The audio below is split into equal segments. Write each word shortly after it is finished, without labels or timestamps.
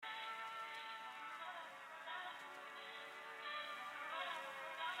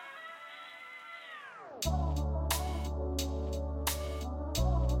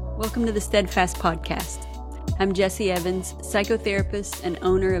Welcome to the Steadfast Podcast. I'm Jessie Evans, psychotherapist and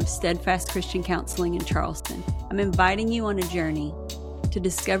owner of Steadfast Christian Counseling in Charleston. I'm inviting you on a journey to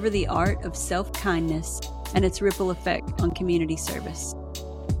discover the art of self-kindness and its ripple effect on community service.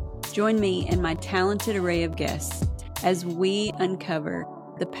 Join me and my talented array of guests as we uncover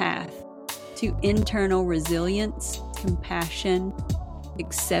the path to internal resilience, compassion,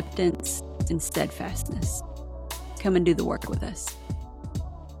 acceptance, and steadfastness. Come and do the work with us.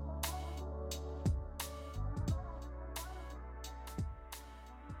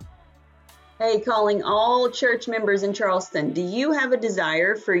 Hey, calling all church members in Charleston. Do you have a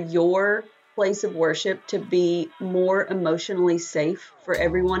desire for your place of worship to be more emotionally safe for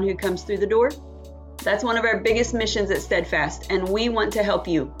everyone who comes through the door? That's one of our biggest missions at Steadfast, and we want to help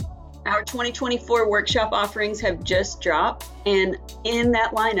you. Our 2024 workshop offerings have just dropped, and in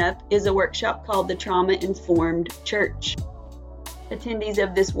that lineup is a workshop called the Trauma-Informed Church. Attendees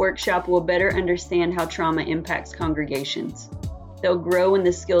of this workshop will better understand how trauma impacts congregations. They'll grow in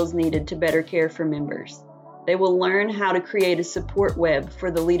the skills needed to better care for members. They will learn how to create a support web for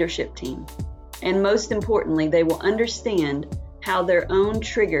the leadership team. And most importantly, they will understand how their own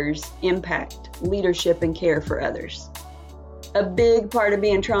triggers impact leadership and care for others. A big part of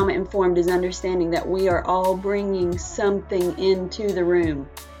being trauma-informed is understanding that we are all bringing something into the room.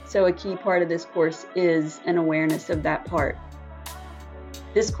 So a key part of this course is an awareness of that part.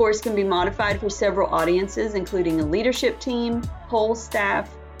 This course can be modified for several audiences, including a leadership team, whole staff,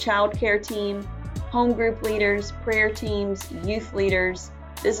 childcare team, home group leaders, prayer teams, youth leaders.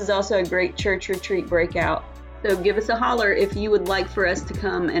 This is also a great church retreat breakout. So give us a holler if you would like for us to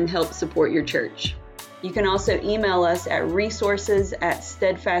come and help support your church. You can also email us at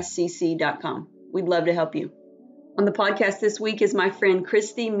resources@steadfastcc.com. We'd love to help you. On the podcast this week is my friend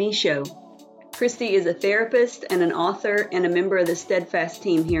Christie Michaud. Christie is a therapist and an author and a member of the Steadfast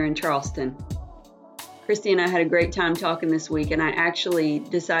team here in Charleston. Christie and I had a great time talking this week, and I actually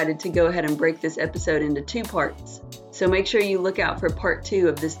decided to go ahead and break this episode into 2 parts. So make sure you look out for part 2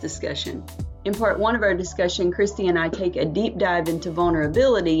 of this discussion. In part 1 of our discussion, Christie and I take a deep dive into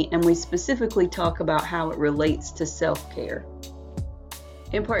vulnerability, and we specifically talk about how it relates to self-care.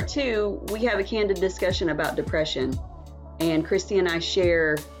 In part 2, we have a candid discussion about depression, and Christie and I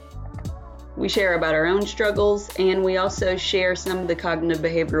share about our own struggles, and we also share some of the cognitive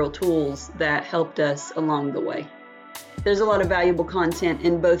behavioral tools that helped us along the way. There's a lot of valuable content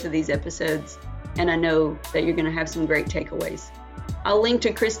in both of these episodes, and I know that you're going to have some great takeaways. I'll link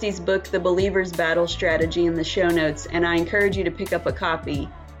to Christie's book, The Believer's Battle Strategy, in the show notes, and I encourage you to pick up a copy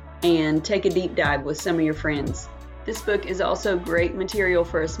and take a deep dive with some of your friends. This book is also great material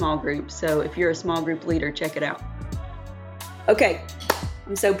for a small group, so if you're a small group leader, check it out. Okay.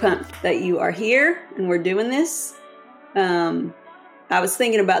 I'm so pumped that you are here and we're doing this. I was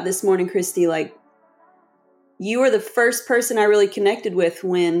thinking about this morning, Christie, like you were the first person I really connected with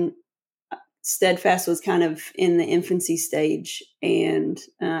when Steadfast was kind of in the infancy stage. And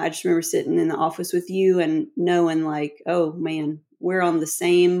I just remember sitting in the office with you and knowing like, oh man, we're on the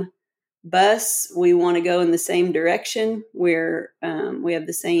same bus. We want to go in the same direction. We have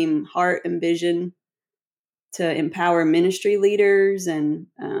the same heart and vision to empower ministry leaders. And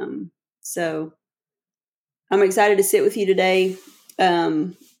so I'm excited to sit with you today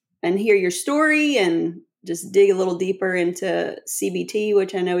and hear your story and just dig a little deeper into CBT,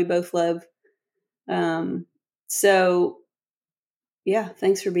 which I know we both love. So yeah,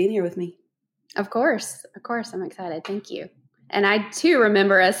 thanks for being here with me. Of course. I'm excited. Thank you. And I too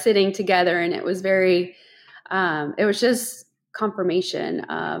remember us sitting together, and it was it was just confirmation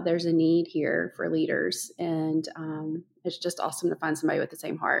of there's a need here for leaders, and it's just awesome to find somebody with the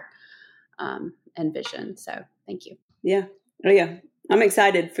same heart and vision. So thank you. Yeah. Oh yeah. I'm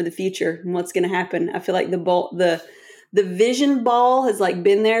excited for the future and what's going to happen. I feel like the vision ball has like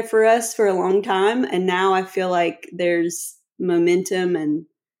been there for us for a long time, and now I feel like there's momentum and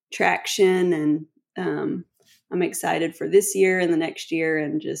traction, and I'm excited for this year and the next year,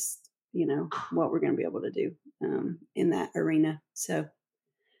 and just what we're going to be able to do in that arena. So,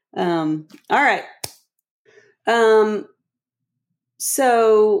 all right.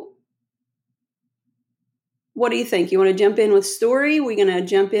 So what do you think? You want to jump in with story? We're going to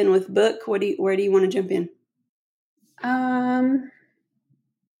jump in with book. Where do you want to jump in? My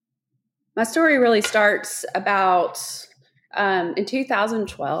story really starts about, in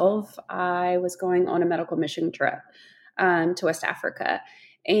 2012, I was going on a medical mission trip, to West Africa.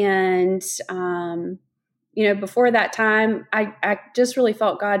 And, before that time, I just really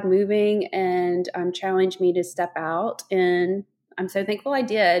felt God moving and challenged me to step out in I'm so thankful I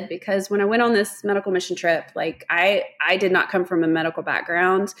did, because when I went on this medical mission trip, like I did not come from a medical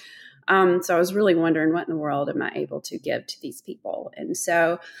background. So I was really wondering, what in the world am I able to give to these people? And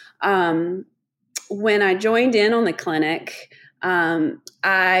so when I joined in on the clinic,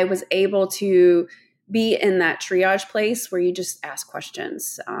 I was able to be in that triage place where you just ask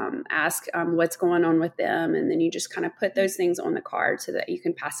questions, ask what's going on with them. And then you just kind of put those things on the card so that you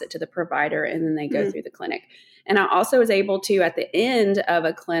can pass it to the provider, and then they go through the clinic. And I also was able to, at the end of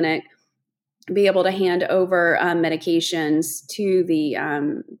a clinic, be able to hand over medications to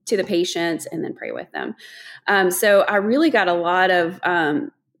the patients and then pray with them. So I really got a lot of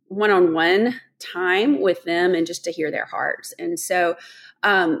one-on-one time with them, and just to hear their hearts. And so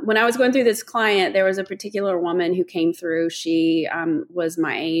when I was going through this client, there was a particular woman who came through. She was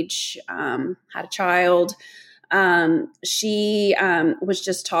my age, had a child. She was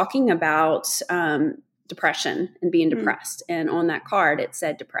just talking about depression and being depressed. And on that card, it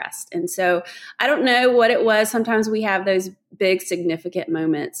said depressed. And so I don't know what it was. Sometimes we have those big significant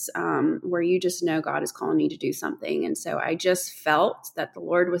moments where you just know God is calling you to do something. And so I just felt that the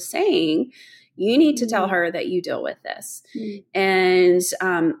Lord was saying, you need to tell her that you deal with this. And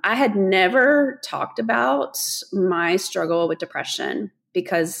I had never talked about my struggle with depression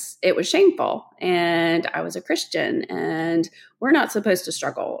because it was shameful, and I was a Christian, and we're not supposed to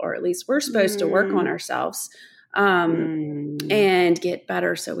struggle, or at least we're supposed to work on ourselves and get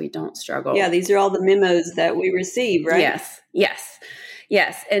better so we don't struggle. Yeah, these are all the memos that we receive, right?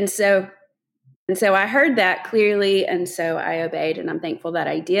 Yes. And so I heard that clearly, and so I obeyed, and I'm thankful that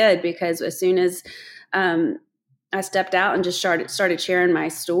I did, because as soon as I stepped out and just started sharing my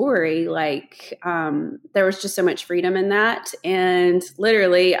story, like there was just so much freedom in that. And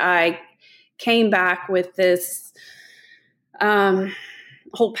literally I came back with this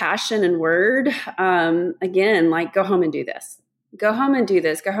whole passion and word again, like go home and do this, go home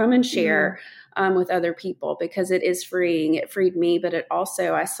and share with other people, because it is freeing. It freed me, but it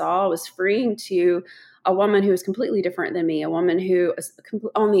also, I saw, was freeing to a woman who was completely different than me, a woman who was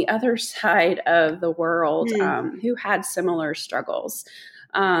on the other side of the world, who had similar struggles,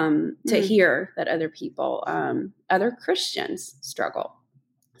 to hear that other people, other Christians struggle.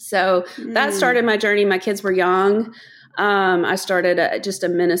 So that started my journey. My kids were young. I started just a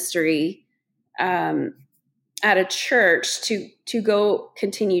ministry at a church to go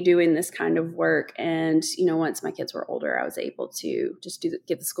continue doing this kind of work. And, once my kids were older, I was able to just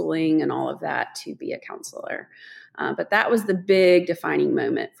get the schooling and all of that to be a counselor. But that was the big defining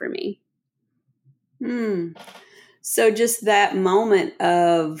moment for me. So just that moment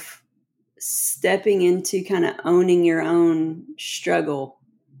of stepping into kind of owning your own struggle,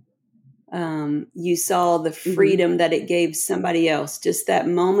 you saw the freedom that it gave somebody else, just that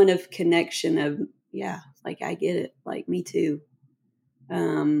moment of connection of, like, I get it, like me too.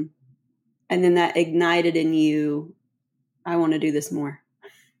 And then that ignited in you, I want to do this more.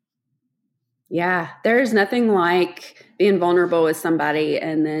 Yeah, there's nothing like being vulnerable with somebody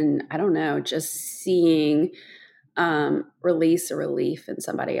and then, I don't know, just seeing release or relief in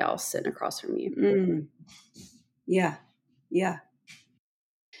somebody else sitting across from you. Yeah.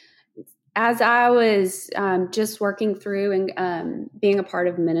 As I was just working through and being a part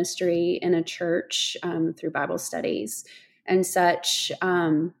of ministry in a church through Bible studies and such,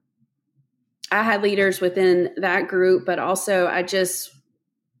 I had leaders within that group, but also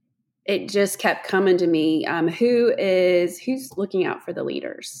it just kept coming to me. Who's looking out for the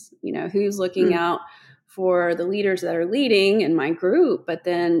leaders? Who's looking out for the leaders that are leading in my group, but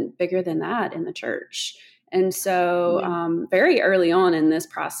then bigger than that in the church. And so very early on in this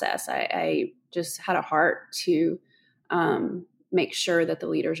process, I just had a heart to make sure that the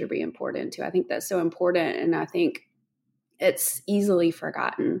leaders are being poured into. I think that's so important. And I think it's easily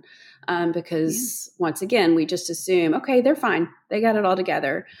forgotten because once again, we just assume, okay, they're fine. They got it all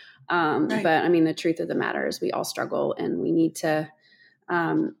together. Right. But I mean, the truth of the matter is we all struggle and we need to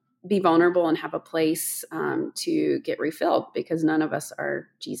be vulnerable and have a place to get refilled because none of us are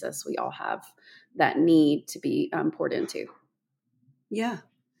Jesus. We all have that need to be poured into. Yeah.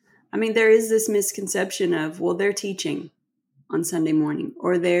 I mean, there is this misconception of, well, they're teaching on Sunday morning,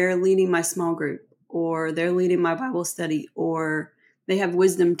 or they're leading my small group, or they're leading my Bible study, or they have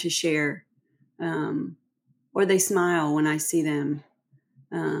wisdom to share, or they smile when I see them.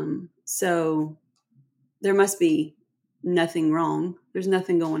 So there must be nothing wrong. There's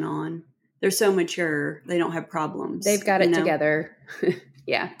nothing going on. They're so mature. They don't have problems. They've got it together.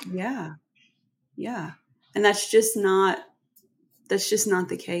 Yeah. Yeah. And that's just not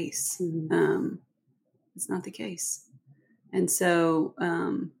the case. Mm-hmm. It's not the case. And so,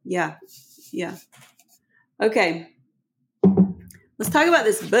 yeah. Okay. Let's talk about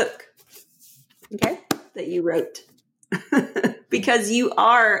this book. Okay. That you wrote. Because you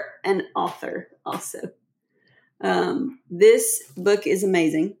are an author also. This book is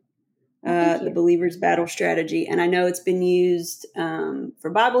amazing. The Believer's Battle Strategy. And I know it's been used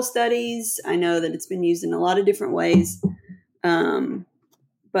for Bible studies. I know that it's been used in a lot of different ways.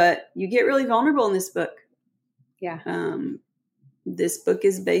 But you get really vulnerable in this book. Yeah. This book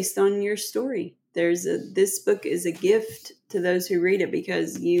is based on your story. This book is a gift to those who read it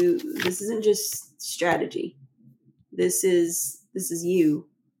because this isn't just strategy. This is you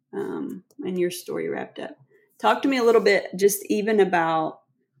and your story wrapped up. Talk to me a little bit just even about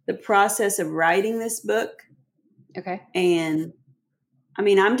the process of writing this book. Okay. And I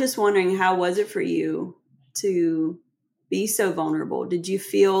mean, I'm just wondering, how was it for you to be so vulnerable? Did you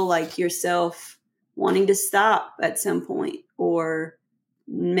feel like yourself wanting to stop at some point, or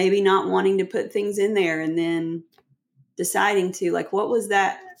maybe not wanting to put things in there and then deciding to? Like, what was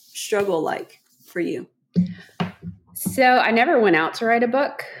that struggle like for you? So I never went out to write a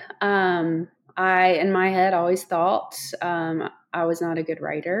book. I, in my head, always thought I was not a good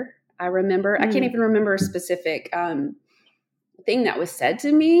writer. I can't even remember a specific thing that was said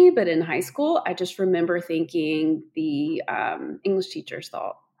to me, but in high school, I just remember thinking the English teachers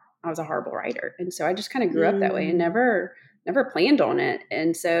thought I was a horrible writer. And so I just kind of grew up that way and never planned on it.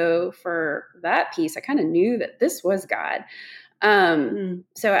 And so for that piece, I kind of knew that this was God.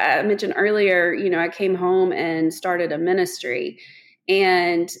 So I mentioned earlier, I came home and started a ministry,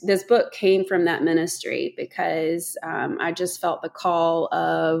 and this book came from that ministry because I just felt the call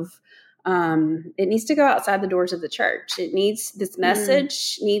of it needs to go outside the doors of the church. This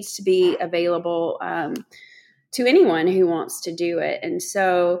message needs to be available to anyone who wants to do it. And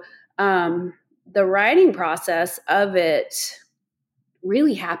so the writing process of it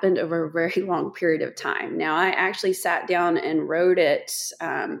really happened over a very long period of time. Now, I actually sat down and wrote it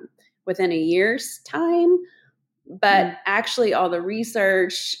within a year's time, but actually all the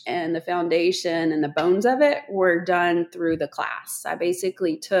research and the foundation and the bones of it were done through the class. I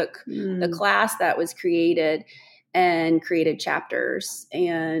basically took the class that was created and created chapters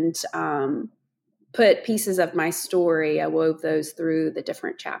and put pieces of my story. I wove those through the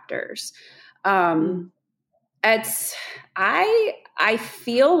different chapters. I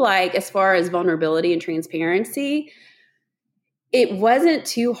feel like, as far as vulnerability and transparency, it wasn't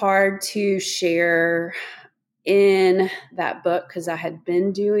too hard to share in that book because I had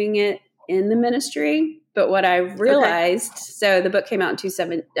been doing it in the ministry. But what I realized, so the book came out in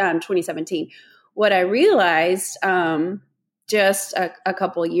 2017. What I realized just a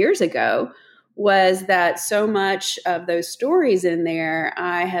couple of years ago was that so much of those stories in there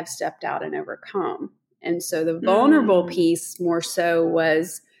I have stepped out and overcome. And so the vulnerable piece more so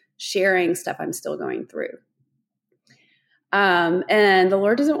was sharing stuff I'm still going through. And the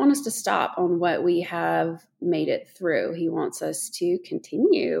Lord doesn't want us to stop on what we have made it through. He wants us to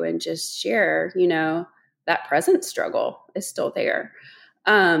continue and just share, that present struggle is still there.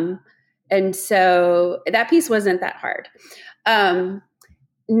 And so that piece wasn't that hard.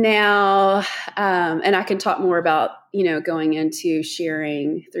 Now, and I can talk more about, going into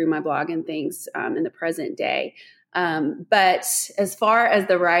sharing through my blog and things in the present day. But as far as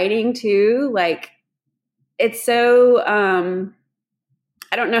the writing too, it's so,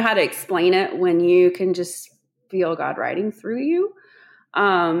 I don't know how to explain it when you can just feel God writing through you,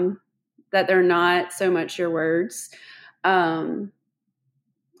 that they're not so much your words.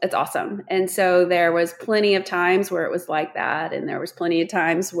 It's awesome. And so there was plenty of times where it was like that. And there was plenty of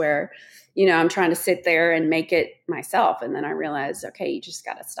times where, I'm trying to sit there and make it myself. And then I realized, okay, you just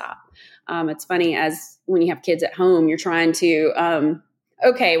got to stop. It's funny, as when you have kids at home, you're trying to,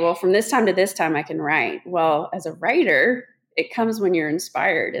 okay, well, from this time to this time I can write. Well, as a writer, it comes when you're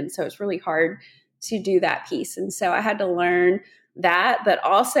inspired. And so it's really hard to do that piece. And so I had to learn that. But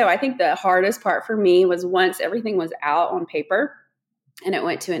also, I think the hardest part for me was once everything was out on paper and it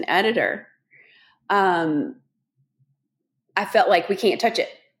went to an editor, I felt like we can't touch it.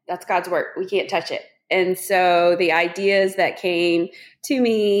 That's God's work. We can't touch it. And so the ideas that came to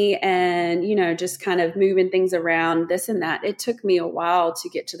me and, just kind of moving things around, this and that, it took me a while to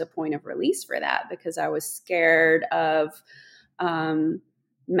get to the point of release for that because I was scared of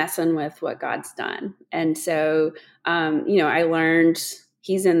messing with what God's done. And so, I learned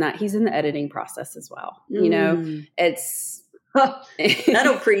he's in the editing process as well. It's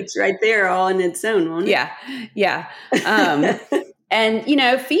that'll preach right there all on its own, won't it? Yeah. And,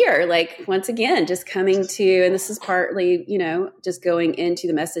 fear, once again, just coming to, and this is partly, just going into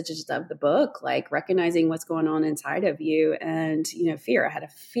the messages of the book, recognizing what's going on inside of you and, fear. I had a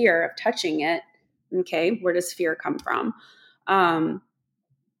fear of touching it. Okay. Where does fear come from?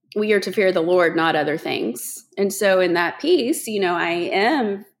 we are to fear the Lord, not other things. And so in that piece, I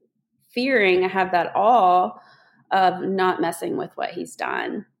am fearing, I have that awe of not messing with what he's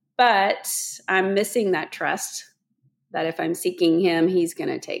done. But I'm missing that trust that if I'm seeking him, he's going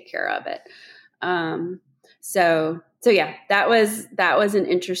to take care of it. So yeah, that was an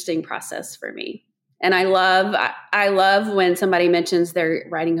interesting process for me. And I love when somebody mentions they're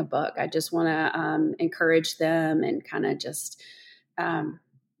writing a book. I just want to encourage them and kind of just,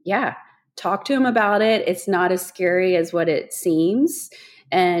 talk to them about it. It's not as scary as what it seems,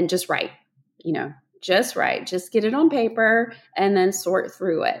 and just write, just write, just get it on paper and then sort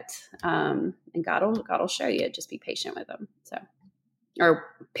through it. And God will show you. Just be patient with them. Or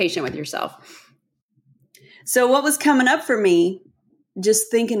patient with yourself. So what was coming up for me, just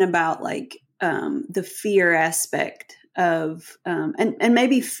thinking about like the fear aspect of, and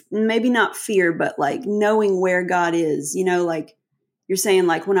maybe not fear, but like knowing where God is, like you're saying,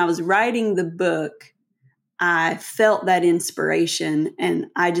 like when I was writing the book, I felt that inspiration and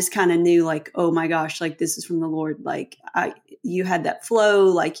I just kind of knew like, oh my gosh, like this is from the Lord. Like you had that flow,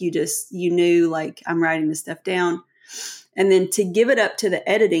 like you knew like I'm writing this stuff down. And then to give it up to the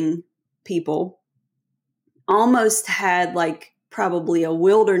editing people almost had like probably a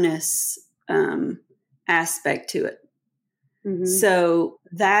wilderness aspect to it. Mm-hmm. So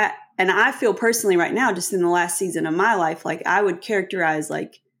that, and I feel personally right now, just in the last season of my life, like I would characterize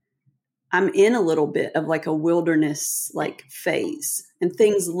like I'm in a little bit of like a wilderness like phase, and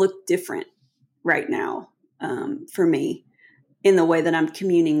things look different right now for me in the way that I'm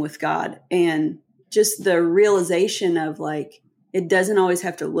communing with God, and just the realization of like, it doesn't always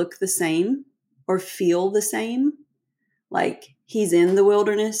have to look the same or feel the same. Like he's in the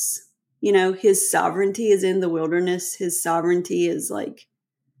wilderness, his sovereignty is in the wilderness. His sovereignty is like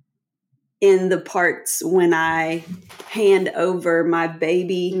in the parts when I hand over my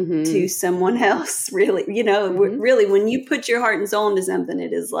baby to someone else, really, really when you put your heart and soul into something,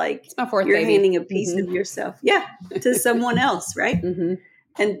 it is like you're baby. Handing a piece of yourself, to someone else. Right.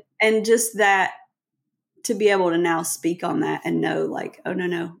 And just that, to be able to now speak on that and know like, oh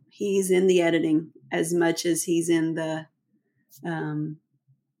no, he's in the editing as much as he's in the,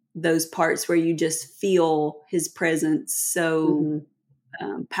 those parts where you just feel his presence so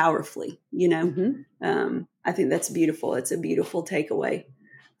powerfully, I think that's beautiful. It's a beautiful takeaway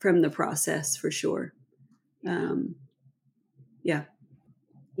from the process for sure. Yeah.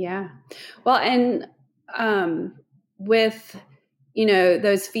 Well, and with,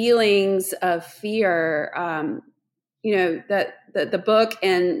 those feelings of fear, that the book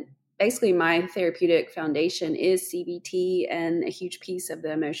and basically my therapeutic foundation is CBT, and a huge piece of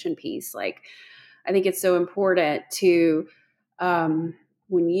the emotion piece. Like, I think it's so important to,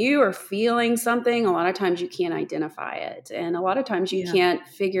 when you are feeling something, a lot of times you can't identify it. And a lot of times you can't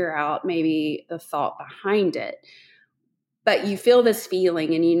figure out maybe the thought behind it, but you feel this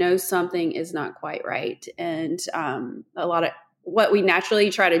feeling and something is not quite right. And a lot of what we naturally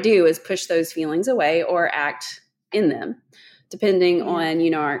try to do is push those feelings away or act in them, depending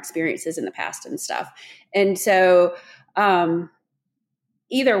on, our experiences in the past and stuff. And so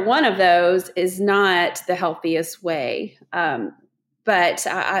either one of those is not the healthiest way. But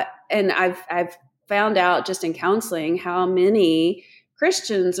I've found out just in counseling how many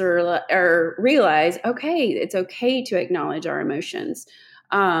Christians are realize, okay, it's okay to acknowledge our emotions.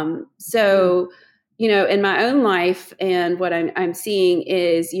 In my own life, and what I'm seeing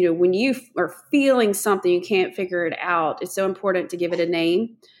is, when you are feeling something, you can't figure it out. It's so important to give it a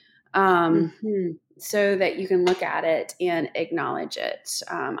name, so that you can look at it and acknowledge it.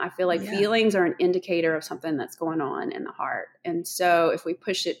 I feel like feelings are an indicator of something that's going on in the heart. And so if we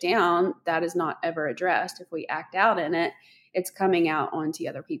push it down, that is not ever addressed. If we act out in it, it's coming out onto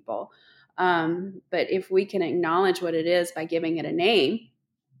other people. But if we can acknowledge what it is by giving it a name,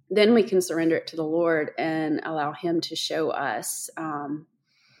 then we can surrender it to the Lord and allow him to show us,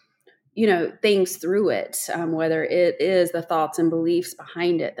 things through it, whether it is the thoughts and beliefs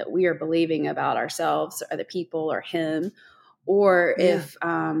behind it that we are believing about ourselves or the people or him, or if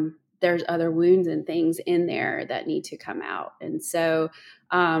there's other wounds and things in there that need to come out. And so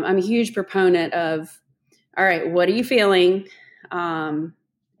I'm a huge proponent of, all right, what are you feeling?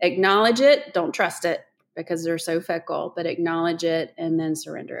 Acknowledge it. Don't trust it, because they're so fickle, but acknowledge it and then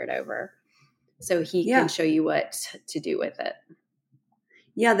surrender it over so he can show you what to do with it.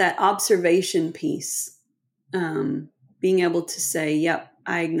 Yeah, that observation piece, being able to say, yep,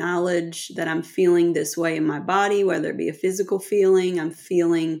 I acknowledge that I'm feeling this way in my body, whether it be a physical feeling, I'm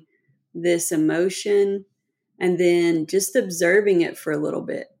feeling this emotion, and then just observing it for a little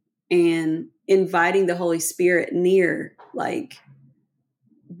bit and inviting the Holy Spirit near, like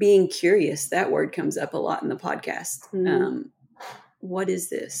being curious. That word comes up a lot in the podcast. Mm-hmm. What is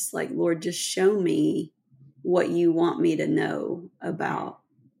this? Like, Lord, just show me what you want me to know about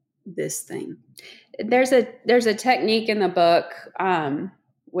this thing. There's a technique in the book,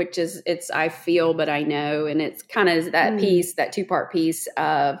 which is I feel, but I know. And it's kind of that piece, that 2-part piece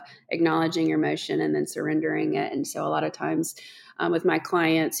of acknowledging your emotion and then surrendering it. And so a lot of times with my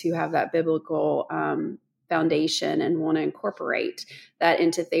clients who have that biblical foundation and want to incorporate that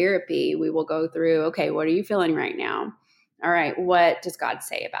into therapy, we will go through, okay, what are you feeling right now? All right, what does God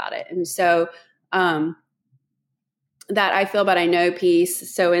say about it? And so that I feel, but I know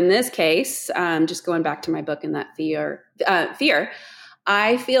piece. So in this case, just going back to my book and that fear,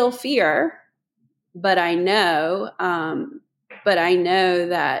 I feel fear, but I know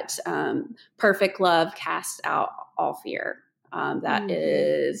that perfect love casts out all fear. That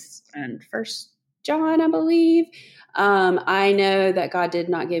is in 1 John, I believe. I know that God did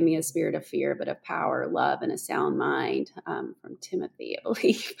not give me a spirit of fear, but of power, love, and a sound mind, from Timothy, I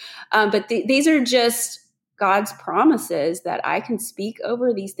believe. But these are just God's promises that I can speak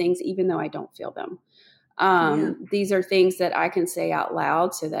over these things, even though I don't feel them. These are things that I can say out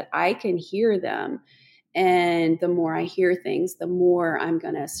loud so that I can hear them. And the more I hear things, the more I'm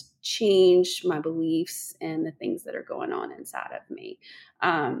going to change my beliefs and the things that are going on inside of me.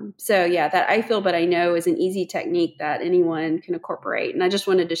 That I feel, but I know is an easy technique that anyone can incorporate. And I just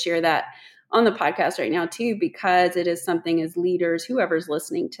wanted to share that on the podcast right now too, because it is something as leaders, whoever's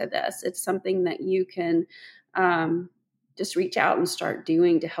listening to this, it's something that you can just reach out and start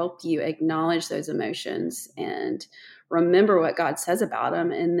doing to help you acknowledge those emotions and remember what God says about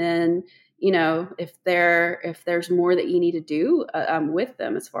them. And then, if there's more that you need to do with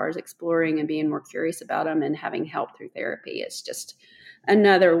them as far as exploring and being more curious about them and having help through therapy, it's just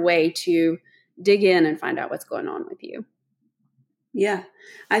another way to dig in and find out what's going on with you. Yeah.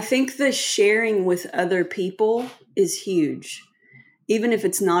 I think the sharing with other people is huge. Even if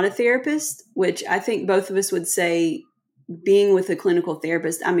it's not a therapist, which I think both of us would say being with a clinical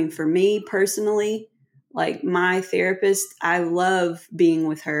therapist. I mean, for me personally, like my therapist, I love being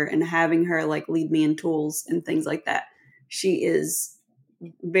with her and having her like lead me in tools and things like that. She is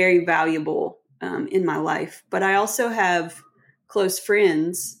very valuable in my life. But I also have close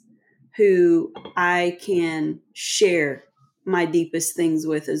friends who I can share my deepest things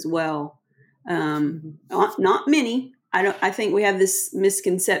with as well. Not many. I think we have this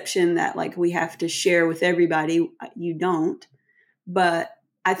misconception that like we have to share with everybody. You don't. But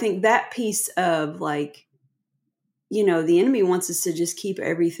I think that piece of like, the enemy wants us to just keep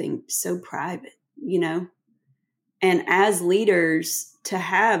everything so private, and as leaders to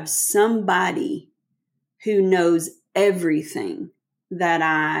have somebody who knows everything that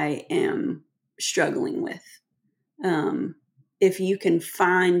I am struggling with. If you can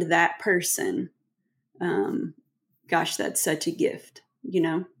find that person, gosh, that's such a gift,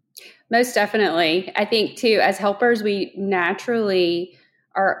 Most definitely. I think too, as helpers, we naturally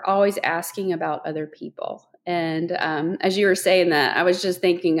are always asking about other people. And as you were saying that, I was just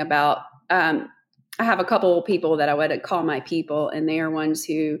thinking about, I have a couple of people that I would call my people, and they are ones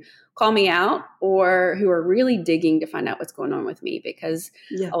who call me out or who are really digging to find out what's going on with me, because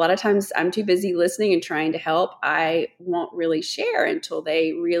a lot of times I'm too busy listening and trying to help. I won't really share until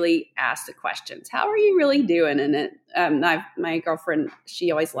they really ask the questions. How are you really doing? And my girlfriend, she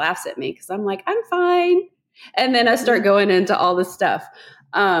always laughs at me because I'm like, I'm fine. And then I start going into all this stuff.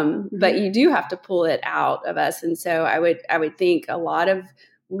 But you do have to pull it out of us. And so I would think a lot of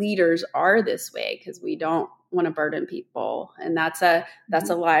leaders are this way because we don't want to burden people. And that's a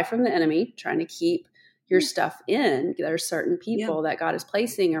lie from the enemy, trying to keep your stuff in. There's certain people that God is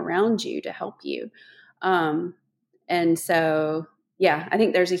placing around you to help you. And so, I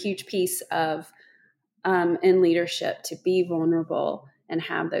think there's a huge piece of, in leadership to be vulnerable and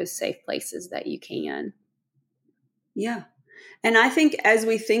have those safe places that you can. Yeah. And I think as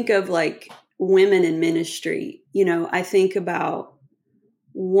we think of like women in ministry, I think about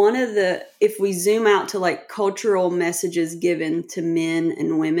if we zoom out to like cultural messages given to men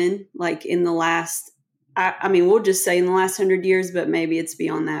and women, like in the last, I mean, we'll just say in the last 100 years, but maybe it's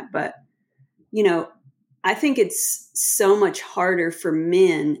beyond that. But, I think it's so much harder for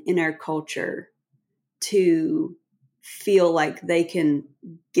men in our culture to feel like they can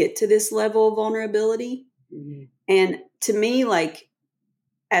get to this level of vulnerability. Mm-hmm. And to me, like,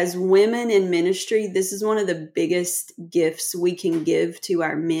 as women in ministry, this is one of the biggest gifts we can give to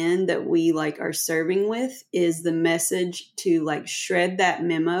our men that we like are serving with, is the message to like shred that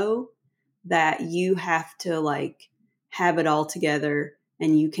memo that you have to like have it all together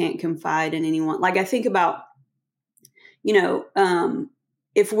and you can't confide in anyone. Like I think about,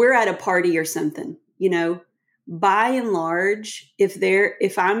 if we're at a party or something, by and large,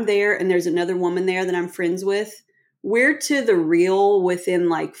 if I'm there and there's another woman there that I'm friends with, we're to the real within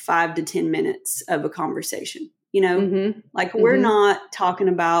like 5 to 10 minutes of a conversation, like we're not talking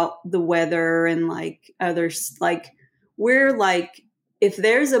about the weather and like others, like we're like, if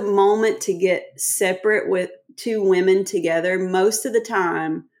there's a moment to get separate with two women together, most of the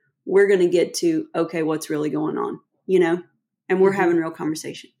time we're going to get to, okay, what's really going on, and we're having real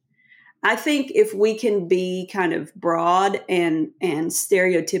conversation. I think if we can be kind of broad and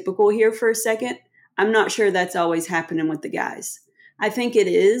stereotypical here for a second, I'm not sure that's always happening with the guys. I think it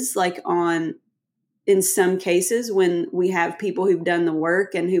is like in some cases when we have people who've done the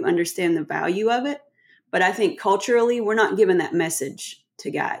work and who understand the value of it. But I think culturally, we're not giving that message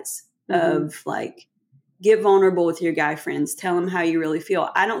to guys of like, get vulnerable with your guy friends. Tell them how you really feel.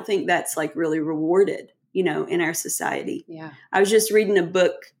 I don't think that's like really rewarded, in our society. Yeah. I was just reading a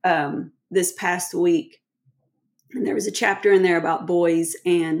book this past week, and there was a chapter in there about boys,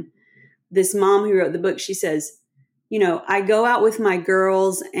 and this mom who wrote the book, she says, I go out with my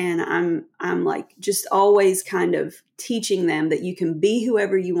girls and I'm like just always kind of teaching them that you can be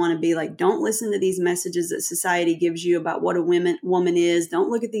whoever you want to be. Like, don't listen to these messages that society gives you about what a woman is. Don't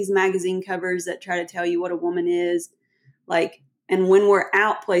look at these magazine covers that try to tell you what a woman is. Like, and when we're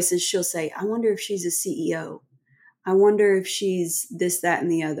out places, she'll say, I wonder if she's a CEO. I wonder if she's this, that, and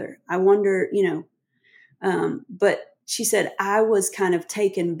the other. I wonder, but she said, I was kind of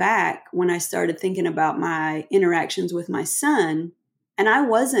taken back when I started thinking about my interactions with my son. And I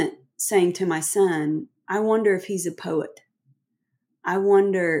wasn't saying to my son, I wonder if he's a poet. I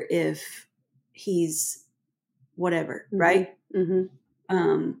wonder if he's whatever, right?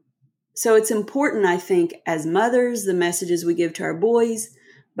 So it's important, I think, as mothers, the messages we give to our boys.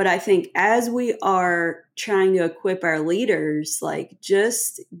 But I think as we are trying to equip our leaders, like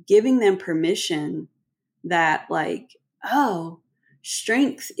just giving them permission that like, oh,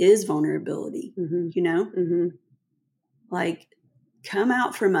 strength is vulnerability, like come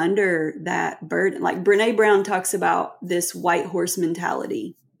out from under that burden. Like Brene Brown talks about this white horse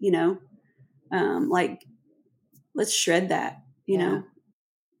mentality, like let's shred that, know.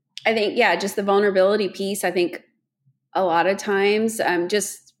 I think, just the vulnerability piece. I think a lot of times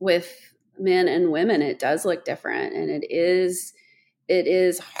just with men and women, it does look different, and it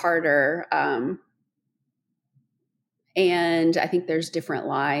is harder. And I think there's different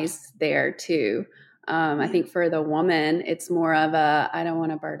lies there too. I think for the woman, it's more of I don't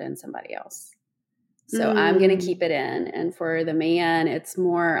want to burden somebody else, so I'm going to keep it in. And for the man, it's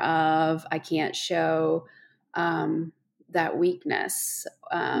more of, I can't show that weakness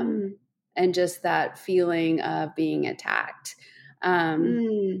and just that feeling of being attacked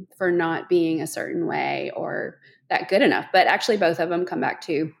for not being a certain way or that good enough. But actually both of them come back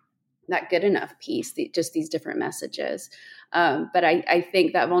to that good enough piece, just these different messages. But I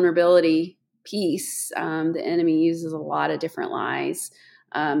think that vulnerability piece, the enemy uses a lot of different lies,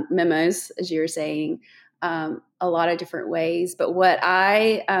 memos, as you were saying, a lot of different ways. But what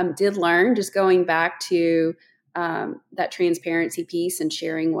I did learn, just going back to that transparency piece and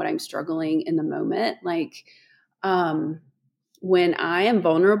sharing what I'm struggling in the moment, like when I am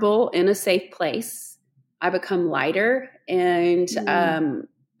vulnerable in a safe place, I become lighter. And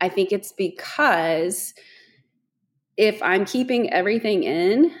I think it's because if I'm keeping everything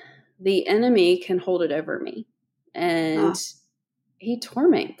in, the enemy can hold it over me, and he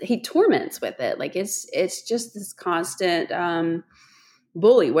torments with it. Like it's just this constant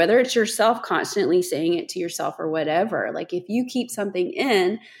bully, whether it's yourself constantly saying it to yourself or whatever. Like if you keep something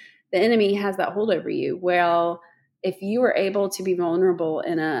in, the enemy has that hold over you. Well, if you are able to be vulnerable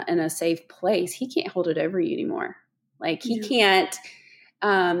in a safe place, he can't hold it over you anymore. Like he can't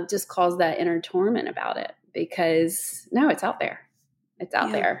just cause that inner torment about it, because no, it's out there. It's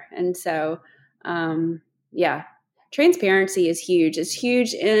out there. And so, transparency is huge. It's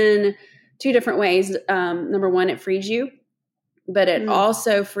huge in two different ways. Number one, it frees you, but it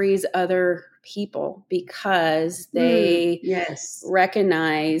also frees other people because they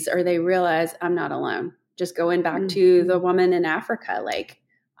recognize, or they realize, I'm not alone. Just going back to the woman in Africa, like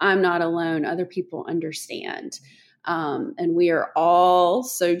I'm not alone. Other people understand. And we are all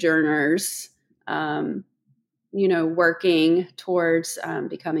sojourners, working towards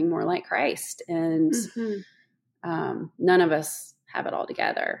becoming more like Christ. And none of us have it all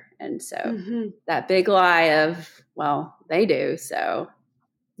together. And so that big lie of, well, they do. So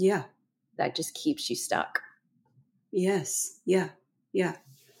that just keeps you stuck. Yes. Yeah. Yeah.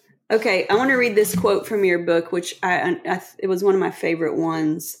 Okay, I want to read this quote from your book, which it was one of my favorite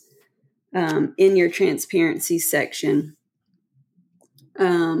ones in your transparency section.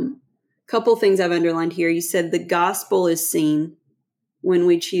 Couple things I've underlined here. You said the gospel is seen when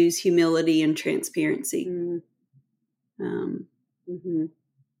we choose humility and transparency. Tell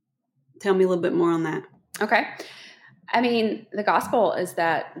me a little bit more on that. Okay. I mean, the gospel is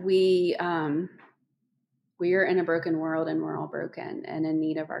that we are in a broken world, and we're all broken and in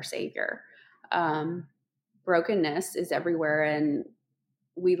need of our Savior. Brokenness is everywhere, and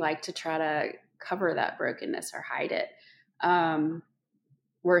we like to try to cover that brokenness or hide it.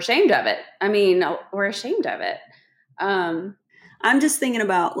 We're ashamed of it. I mean, we're ashamed of it. I'm just thinking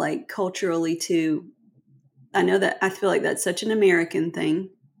about like culturally too. I know that I feel like that's such an American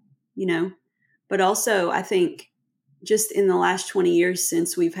thing, you know, but also I think just in the last 20 years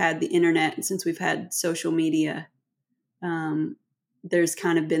since we've had the internet and since we've had social media, there's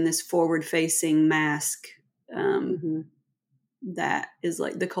kind of been this forward facing mask that is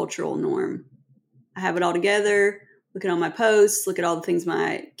like the cultural norm. I have it all together. Look at all my posts. Look at all the things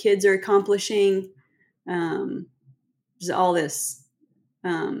my kids are accomplishing. Just all this.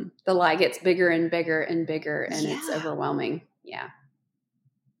 The lie gets bigger and bigger and bigger, and it's overwhelming. Yeah.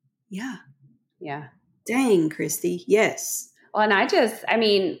 Yeah. Yeah. Dang, Christie. Yes. Well, and I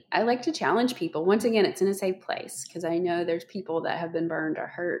like to challenge people. Once again, it's in a safe place because I know there's people that have been burned or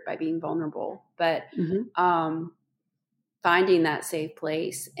hurt by being vulnerable, but finding that safe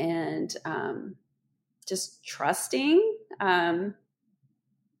place and just trusting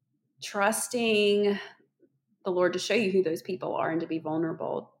the Lord to show you who those people are and to be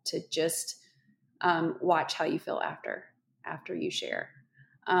vulnerable, to just watch how you feel after you share.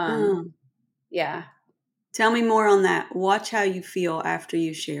 Yeah. Tell me more on that. Watch how you feel after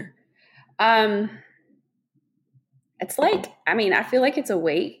you share. It's like, I feel like it's a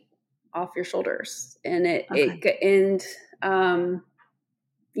weight off your shoulders, and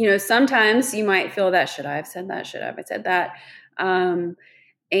sometimes you might feel that, should I have said that? Should I have said that? And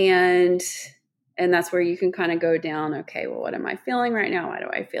that's where you can kind of go down, okay, well, what am I feeling right now? Why do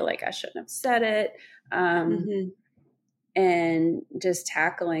I feel like I shouldn't have said it? And just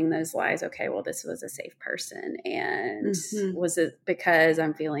tackling those lies. Okay, well, this was a safe person. And was it because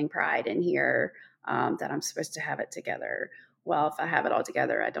I'm feeling pride in here that I'm supposed to have it together? Well, if I have it all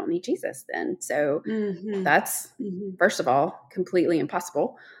together, I don't need Jesus then. So that's, first of all, completely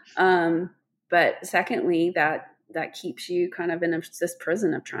impossible. But secondly, that keeps you kind of in this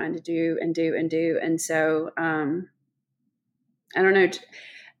prison of trying to do and do and do. And so I don't know.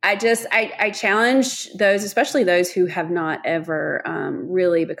 I challenge those, especially those who have not ever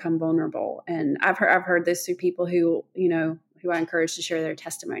really become vulnerable. And I've heard this through people who I encourage to share their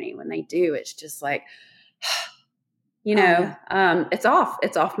testimony. When they do, it's just like, it's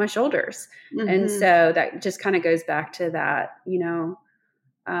off my shoulders. And so that just kind of goes back to that,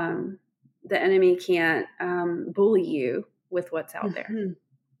 the enemy can't bully you with what's out there.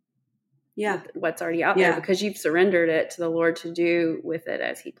 Yeah. What's already out there, because you've surrendered it to the Lord to do with it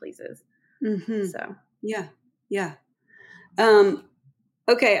as he pleases. So, yeah.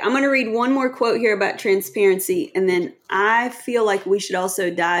 Okay. I'm going to read one more quote here about transparency. And then I feel like we should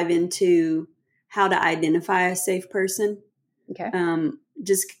also dive into how to identify a safe person. Okay.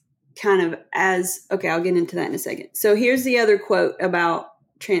 Just kind of I'll get into that in a second. So here's the other quote about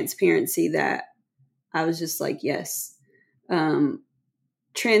transparency that I was just like, yes.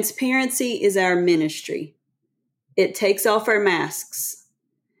 Transparency is our ministry. It takes off our masks,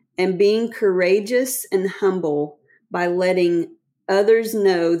 and being courageous and humble by letting others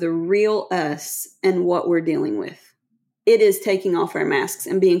know the real us and what we're dealing with. It is taking off our masks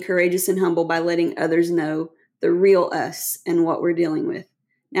and being courageous and humble by letting others know the real us and what we're dealing with.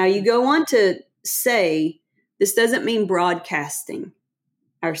 Now, you go on to say, this doesn't mean broadcasting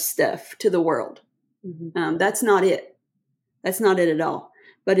our stuff to the world. That's not it. That's not it at all.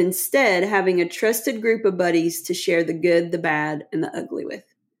 But instead, having a trusted group of buddies to share the good, the bad, and the ugly with.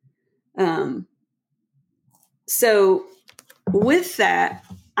 So with that,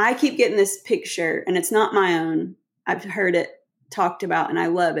 I keep getting this picture, and it's not my own. I've heard it talked about, and I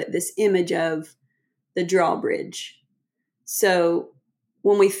love it, this image of the drawbridge. So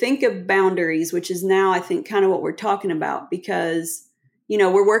when we think of boundaries, which is now, I think, kind of what we're talking about, because,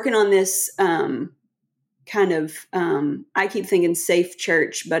 we're working on this I keep thinking safe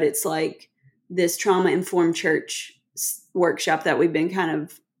church, but it's like this trauma-informed church workshop that we've been kind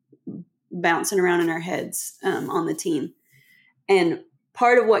of bouncing around in our heads on the team. And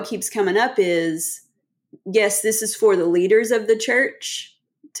part of what keeps coming up is, yes, this is for the leaders of the church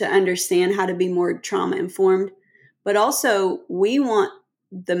to understand how to be more trauma-informed, but also we want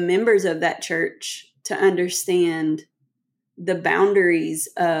the members of that church to understand the boundaries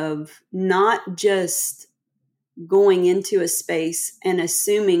of not just going into a space and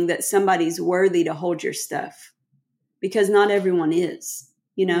assuming that somebody's worthy to hold your stuff, because not everyone is,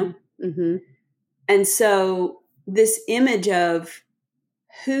 you know? Mm-hmm. And so this image of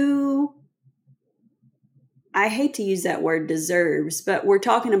who, I hate to use that word deserves, but we're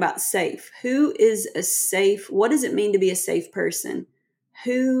talking about safe. Who is a safe? What does it mean to be a safe person?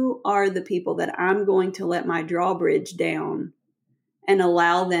 Who are the people that I'm going to let my drawbridge down and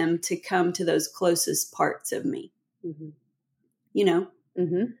allow them to come to those closest parts of me? Mm-hmm. You know?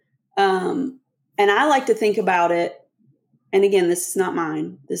 Mm-hmm. And I like to think about it. And again, this is not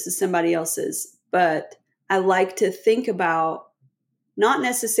mine. This is somebody else's. But I like to think about not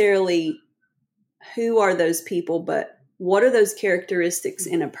necessarily who are those people, but what are those characteristics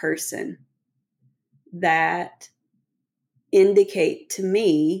in a person that indicate to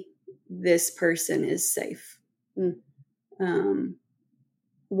me this person is safe?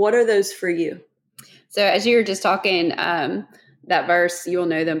 What are those for you? So as you were just talking, that verse, you will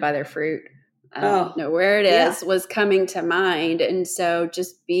know them by their fruit. Know where it is was coming to mind. And so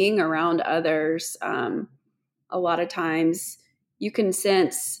just being around others, a lot of times you can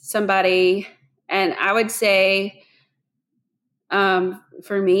sense somebody, and I would say,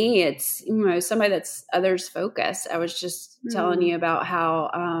 for me, it's, you know, somebody that's others focused. I was just telling you about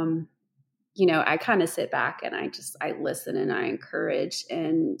how, you know, I kind of sit back and I listen and I encourage.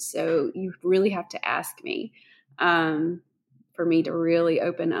 And so you really have to ask me, for me to really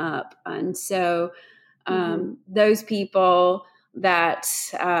open up. And so, those people that,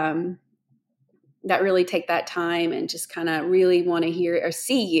 that really take that time and just kind of really want to hear or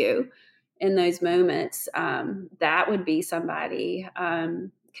see you in those moments, that would be somebody.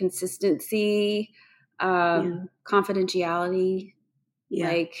 Consistency, confidentiality,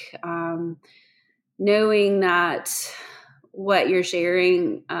 like knowing that what you're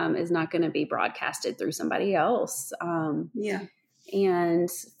sharing is not going to be broadcasted through somebody else. And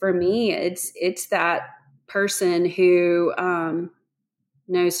for me, it's that person who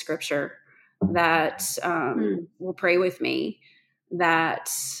knows scripture, that will pray with me, that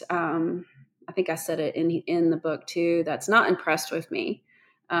I think I said it in the book too, that's not impressed with me,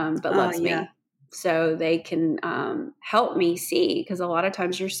 but loves me. So they can help me see, because a lot of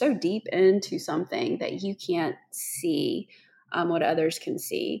times you're so deep into something that you can't see what others can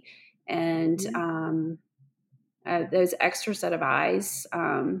see. And those extra set of eyes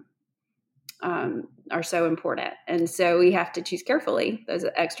are so important. And so we have to choose carefully those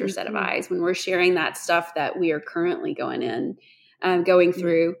extra set of eyes when we're sharing that stuff that we are currently going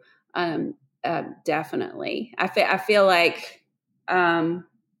through. Definitely. I feel like,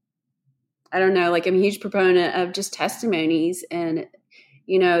 I don't know, like I'm a huge proponent of just testimonies, and,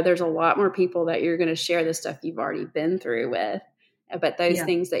 you know, there's a lot more people that you're going to share the stuff you've already been through with, but those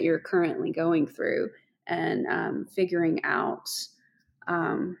things that you're currently going through, and figuring out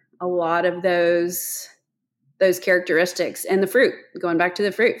a lot of those characteristics and the fruit, going back to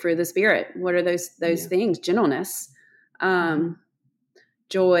the fruit of the Spirit. What are those things? Gentleness,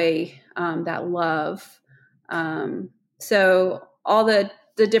 joy, that love. So all the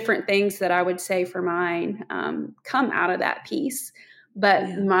different things that I would say for mine come out of that piece.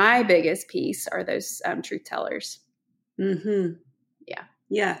 But my biggest piece are those truth tellers. Mm-hmm.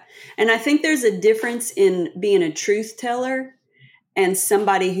 Yeah. And I think there's a difference in being a truth teller and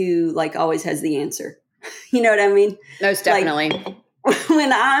somebody who like always has the answer. You know what I mean? Most definitely. Like,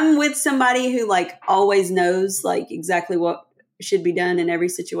 when I'm with somebody who like always knows like exactly what should be done in every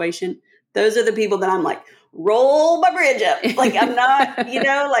situation, those are the people that I'm like, roll my bridge up. Like I'm not, you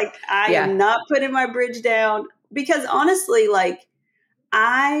know, like I am not putting my bridge down, because honestly, like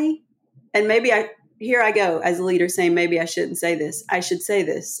here I go as a leader saying, maybe I shouldn't say this. I should say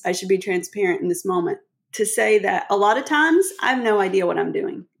this. I should be transparent in this moment to say that a lot of times I have no idea what I'm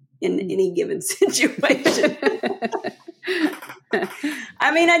doing in any given situation.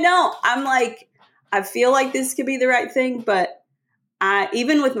 I mean, I don't. I'm like, I feel like this could be the right thing, but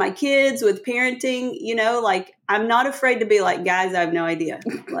even with my kids, with parenting, you know, like I'm not afraid to be like, guys, I have no idea.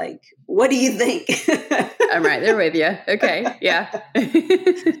 Like, what do you think? I'm right there with you. Okay. Yeah.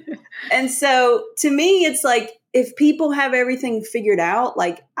 And so to me, it's like, if people have everything figured out,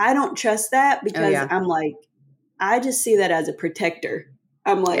 like I don't trust that, because I'm like, I just see that as a protector.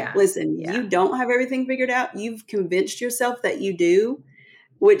 I'm like, listen, you don't have everything figured out. You've convinced yourself that you do,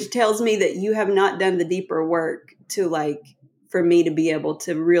 which tells me that you have not done the deeper work to like, for me to be able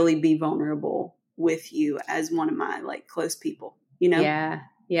to really be vulnerable with you as one of my like close people, you know? Yeah.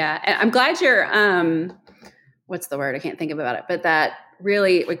 And I'm glad you're, what's the word? I can't think about it, but that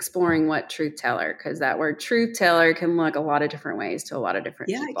really exploring what truth teller, because that word truth teller can look a lot of different ways to a lot of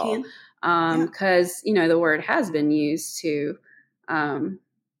different people. Because, the word has been used to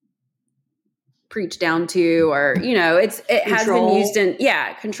preach down to, or, it has been used in,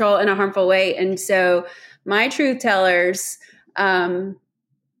 control in a harmful way. And so my truth tellers,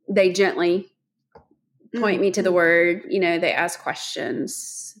 they gently point me to the word, they ask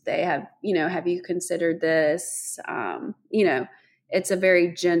questions. They have, have you considered this? It's a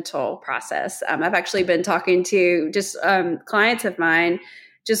very gentle process. I've actually been talking to just clients of mine,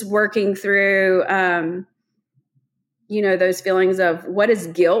 just working through, those feelings of what is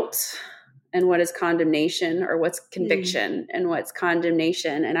guilt and what is condemnation, or what's conviction and what's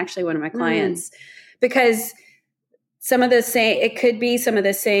condemnation. And actually one of my clients, because it could be some of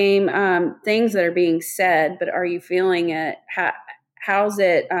the same things that are being said, but are you feeling it? How's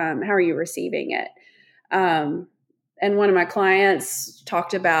it? How are you receiving it? And one of my clients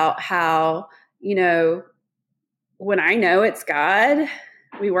talked about how, when I know it's God,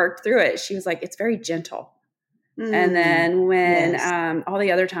 we worked through it. She was like, it's very gentle. And then when all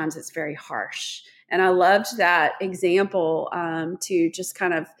the other times it's very harsh. And I loved that example to just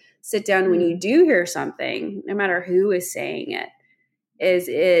kind of sit down when you do hear something, no matter who is saying it. Is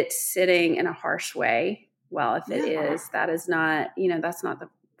it sitting in a harsh way? Well, if it is, that is not, that's not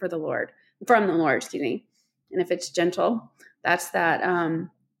from the Lord, excuse me. And if it's gentle, that's that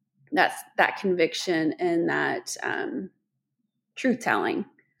conviction and that truth telling.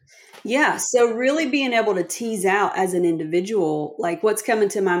 Yeah. So really being able to tease out as an individual, like what's coming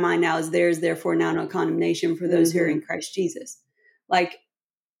to my mind now is there's therefore now no condemnation for those who are in Christ Jesus. Like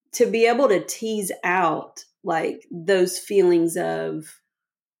to be able to tease out like those feelings of,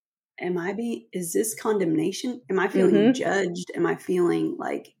 is this condemnation? Am I feeling judged? Am I feeling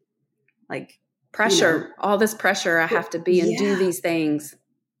like pressure, all this pressure I have to be and do these things?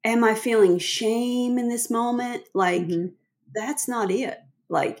 Am I feeling shame in this moment? Like that's not it.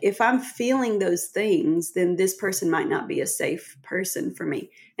 Like if I'm feeling those things, then this person might not be a safe person for me.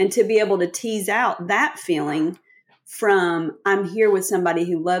 And to be able to tease out that feeling from I'm here with somebody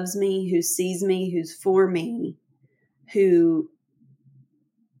who loves me, who sees me, who's for me, who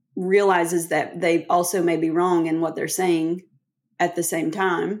realizes that they also may be wrong in what they're saying at the same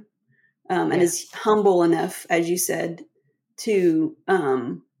time, and is humble enough, as you said, to,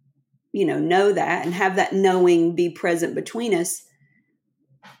 know that and have that knowing be present between us.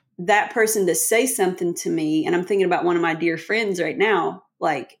 That person to say something to me, and I'm thinking about one of my dear friends right now,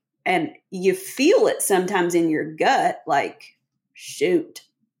 like, and you feel it sometimes in your gut, like, shoot,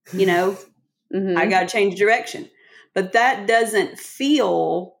 I got to change direction. But that doesn't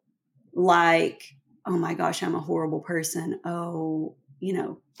feel like, oh my gosh, I'm a horrible person. Oh,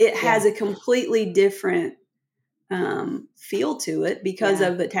 it has a completely different feel to it because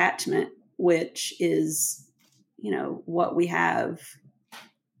of attachment, which is, what we have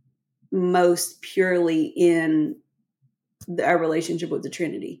most purely in our relationship with the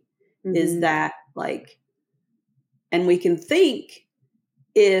Trinity is that like, and we can think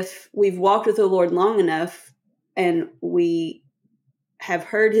if we've walked with the Lord long enough and we have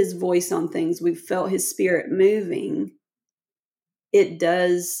heard his voice on things, we've felt his spirit moving, it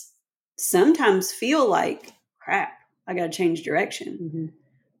does sometimes feel like crap, I got to change direction,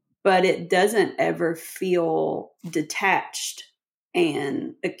 but it doesn't ever feel detached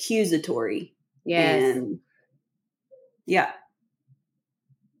and accusatory. And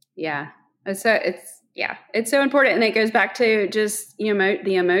it's so important. And it goes back to just,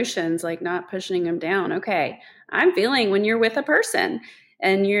 the emotions, like not pushing them down. Okay. I'm feeling when you're with a person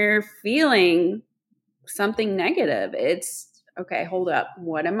and you're feeling something negative, it's okay, hold up.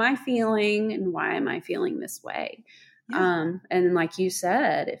 What am I feeling and why am I feeling this way? And like you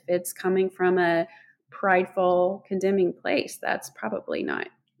said, if it's coming from a prideful, condemning place, that's probably not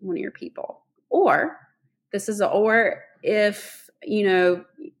one of your people. Or if,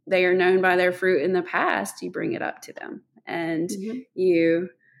 they are known by their fruit in the past, you bring it up to them and you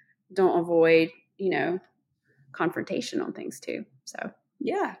don't avoid, confrontation on things too. So,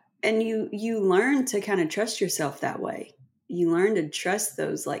 yeah. And you learn to kind of trust yourself that way. You learn to trust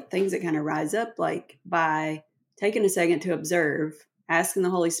those like things that kind of rise up, like by taking a second to observe, asking the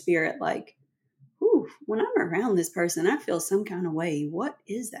Holy Spirit, like, whew, when I'm around this person, I feel some kind of way. What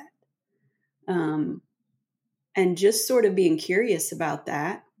is that? And just sort of being curious about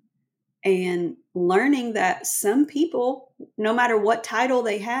that and learning that some people, no matter what title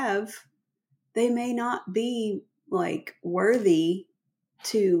they have, they may not be like worthy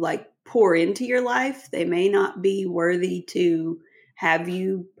to like pour into your life. They may not be worthy to have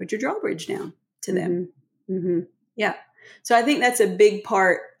you put your drawbridge down to them. Yeah. So I think that's a big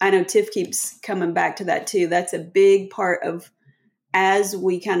part. I know Tiff keeps coming back to that too. That's a big part of, as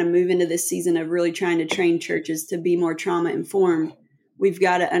we kind of move into this season of really trying to train churches to be more trauma informed, we've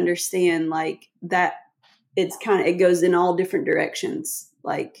got to understand like that it goes in all different directions.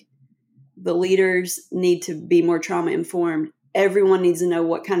 Like the leaders need to be more trauma informed. Everyone needs to know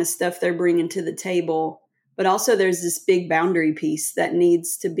what kind of stuff they're bringing to the table. But also there's this big boundary piece that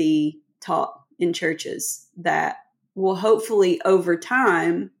needs to be taught in churches that will hopefully over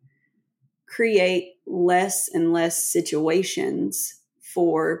time create less and less situations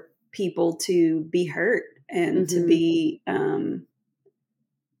for people to be hurt and to be, I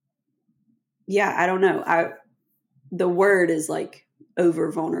don't know. The word is like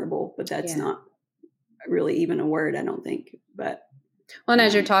over vulnerable, but that's not really even a word, I don't think. But well, and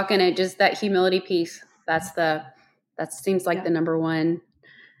as you're talking, it just that humility piece, that seems like the number one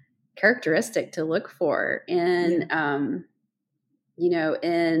characteristic to look for in,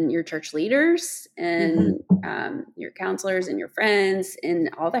 in your church leaders and your counselors and your friends and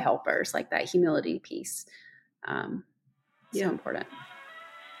all the helpers, like that humility piece. So important.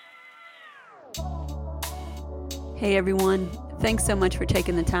 Hey everyone, thanks so much for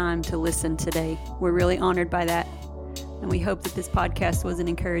taking the time to listen today. We're really honored by that, and we hope that this podcast was an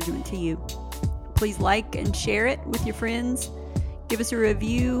encouragement to you. Please like and share it with your friends. Give us a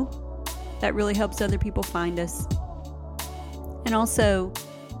review. That really helps other people find us. And also,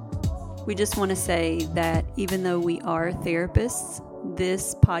 we just want to say that even though we are therapists,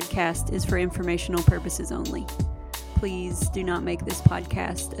 this podcast is for informational purposes only. Please do not make this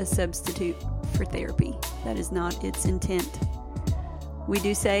podcast a substitute for therapy. That is not its intent. We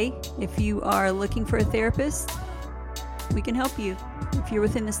do say, if you are looking for a therapist, we can help you. If you're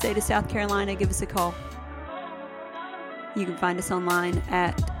within the state of South Carolina, give us a call. You can find us online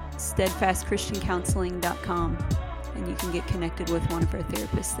at steadfastchristiancounseling.com, and you can get connected with one of our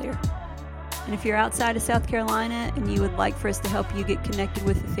therapists there. And if you're outside of South Carolina and you would like for us to help you get connected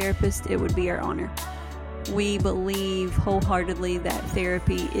with a therapist, it would be our honor. We believe wholeheartedly that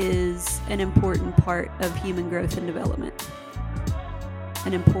therapy is an important part of human growth and development,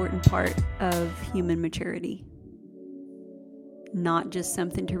 an important part of human maturity, not just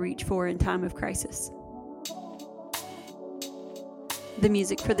something to reach for in time of crisis. The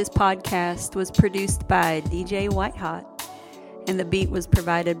music for this podcast was produced by DJ Whitehot, and the beat was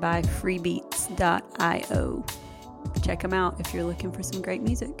provided by freebeats.io. Check them out if you're looking for some great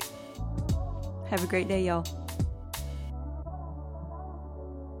music. Have a great day, y'all.